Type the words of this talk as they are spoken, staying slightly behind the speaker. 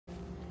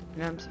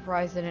And I'm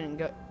surprised I didn't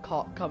get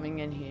caught coming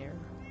in here.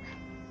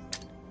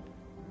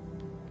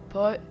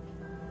 But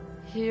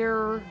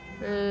here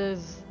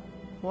is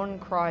one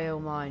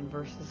cryo mine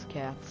versus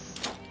cats.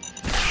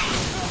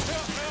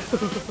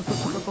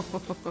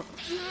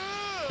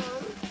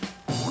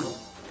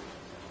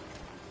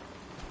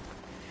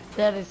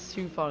 That is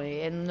too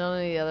funny, and none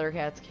of the other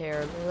cats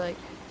care. They're like,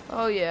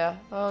 oh yeah,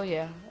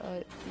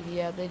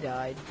 yeah, they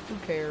died. Who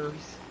cares?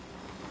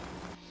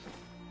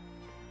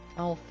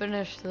 I'll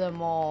finish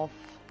them off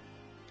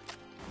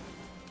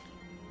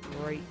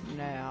right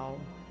now.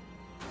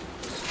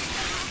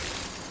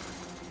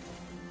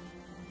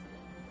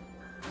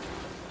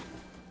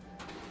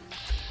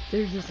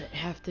 There doesn't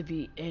have to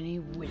be any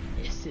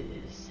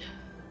witnesses.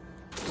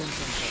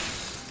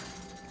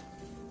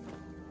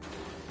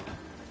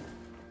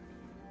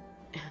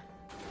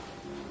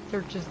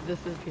 They're just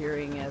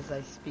disappearing as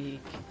I speak.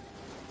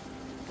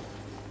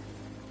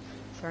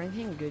 Is there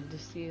anything good to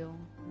steal?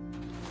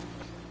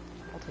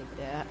 I'll take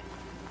that.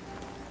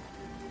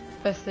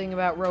 Best thing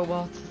about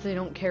robots is they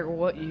don't care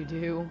what you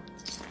do.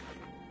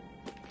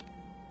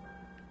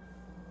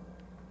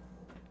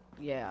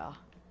 Yeah.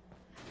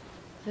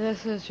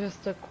 This is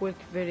just a quick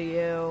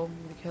video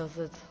because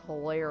it's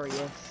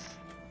hilarious.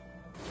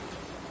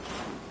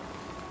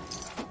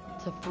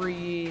 To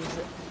freeze,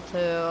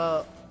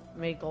 to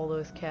make all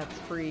those cats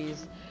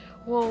freeze.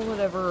 Well,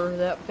 whatever,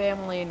 that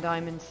family in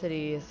Diamond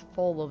City is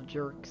full of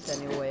jerks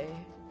anyway.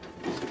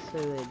 So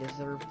they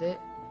deserved it.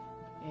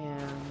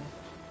 And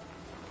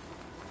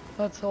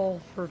that's all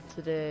for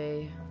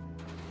today,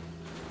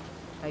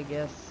 I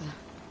guess.